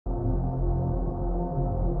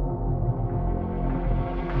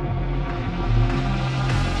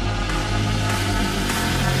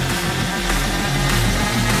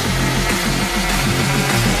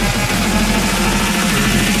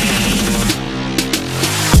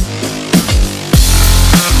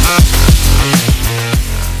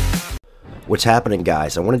What's happening,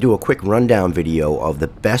 guys? I want to do a quick rundown video of the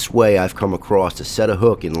best way I've come across to set a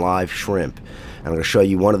hook in live shrimp. I'm going to show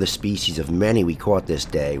you one of the species of many we caught this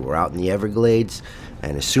day. We're out in the Everglades,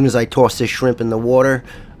 and as soon as I toss this shrimp in the water,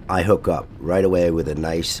 I hook up right away with a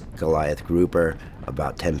nice Goliath grouper,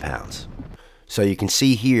 about 10 pounds. So you can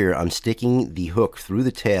see here, I'm sticking the hook through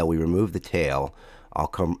the tail. We remove the tail. I'll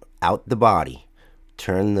come out the body,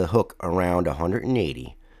 turn the hook around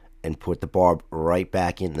 180, and put the barb right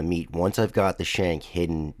back in the meat once I've got the shank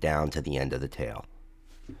hidden down to the end of the tail.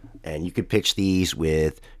 And you could pitch these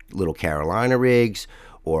with little Carolina rigs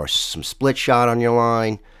or some split shot on your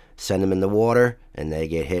line, send them in the water, and they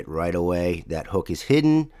get hit right away. That hook is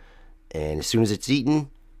hidden, and as soon as it's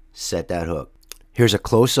eaten, set that hook. Here's a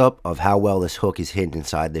close-up of how well this hook is hidden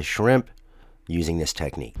inside this shrimp using this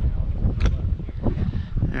technique.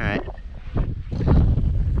 Alright.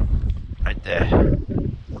 Right there.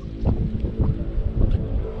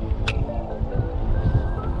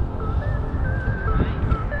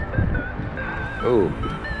 Ooh.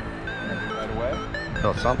 Right away?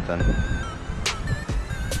 Felt something.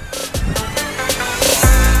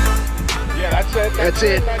 Yeah, that's it. That's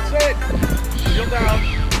it. That's it. Shield down.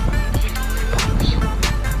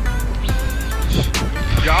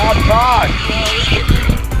 Job, Todd.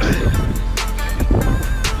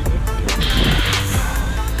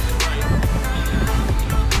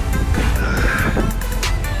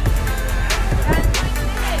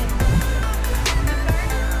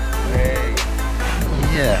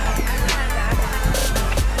 Yeah.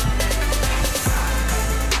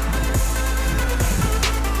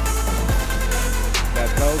 That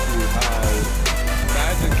tells you how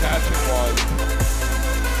imagine catching one.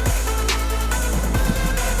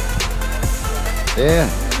 Yeah.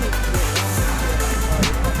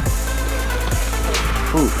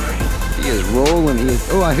 Ooh. He is rolling. He is.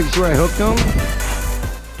 Oh, I think I hooked him.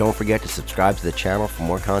 Don't forget to subscribe to the channel for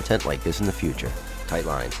more content like this in the future. Tight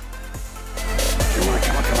lines. Come on.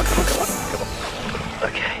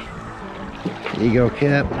 Okay. There you go,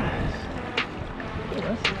 Cap.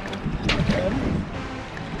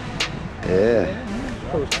 Yeah.